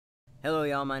Hello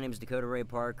y'all, my name is Dakota Ray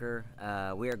Parker.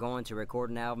 We are going to record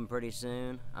an album pretty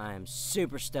soon. I am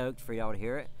super stoked for y'all to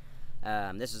hear it.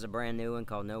 This is a brand new one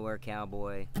called Nowhere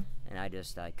Cowboy, and I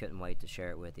couldn't wait to share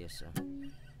it with you, so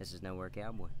this is Nowhere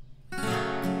Cowboy.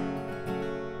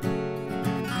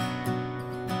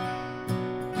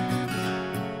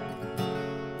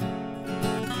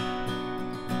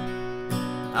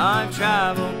 I've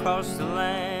traveled across the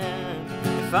land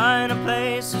to find a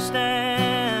place to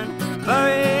stand,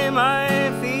 bury my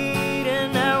feet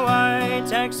in that white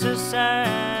Texas sand.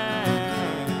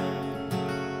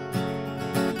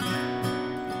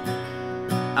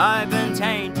 I've been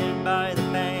tainted by the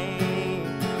pain,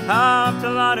 hopped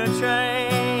a lot of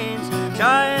trains,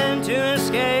 trying to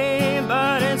escape,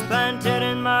 but it's planted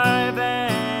in my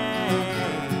veins.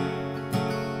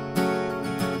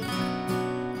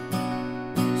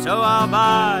 So I'll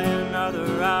buy another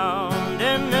round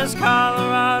in this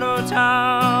Colorado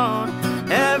town.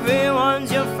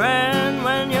 Everyone's your friend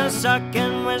when you're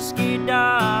sucking whiskey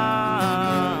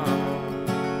down.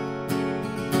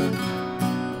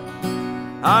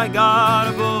 I got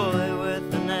a bullet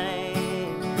with a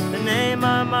name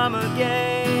my mama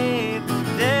gave,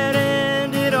 that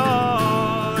ended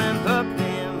all and put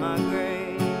me in my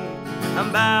grave.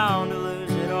 I'm bound to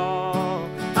lose it all.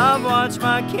 I've watched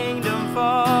my kingdom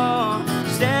fall,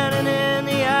 standing in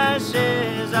the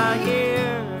ashes. I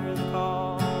hear the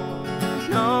call.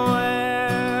 Nowhere,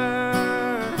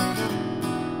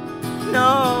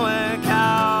 nowhere,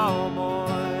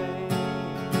 cowboy.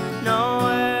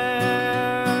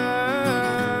 Nowhere,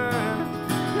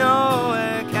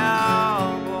 nowhere,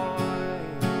 cowboy.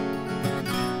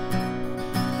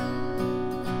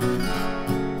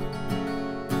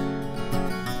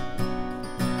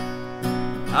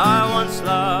 I once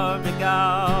loved a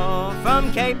gal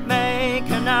from Cape May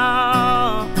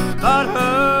Canal, but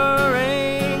her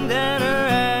ring, then her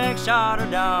ex shot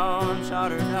her down,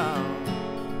 shot her down.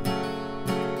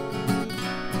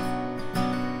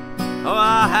 Oh,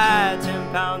 I had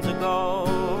 10 pounds of gold,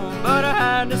 but I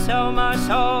had to sell my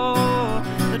soul.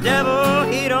 The devil,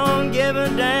 he don't give a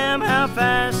damn how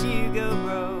fast you go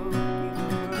broke.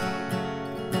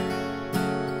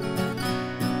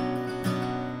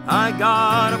 I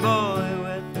got a boy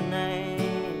with a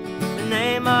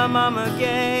name my mama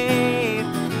gave,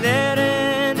 that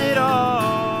ended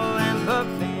all and put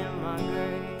me in my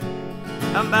grave.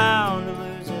 I'm bound to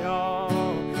lose it all.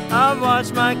 I've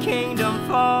watched my kingdom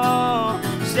fall,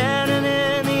 standing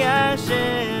in the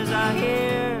ashes. I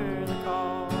hear the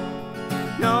call.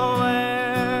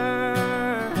 Nowhere,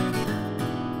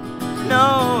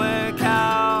 nowhere.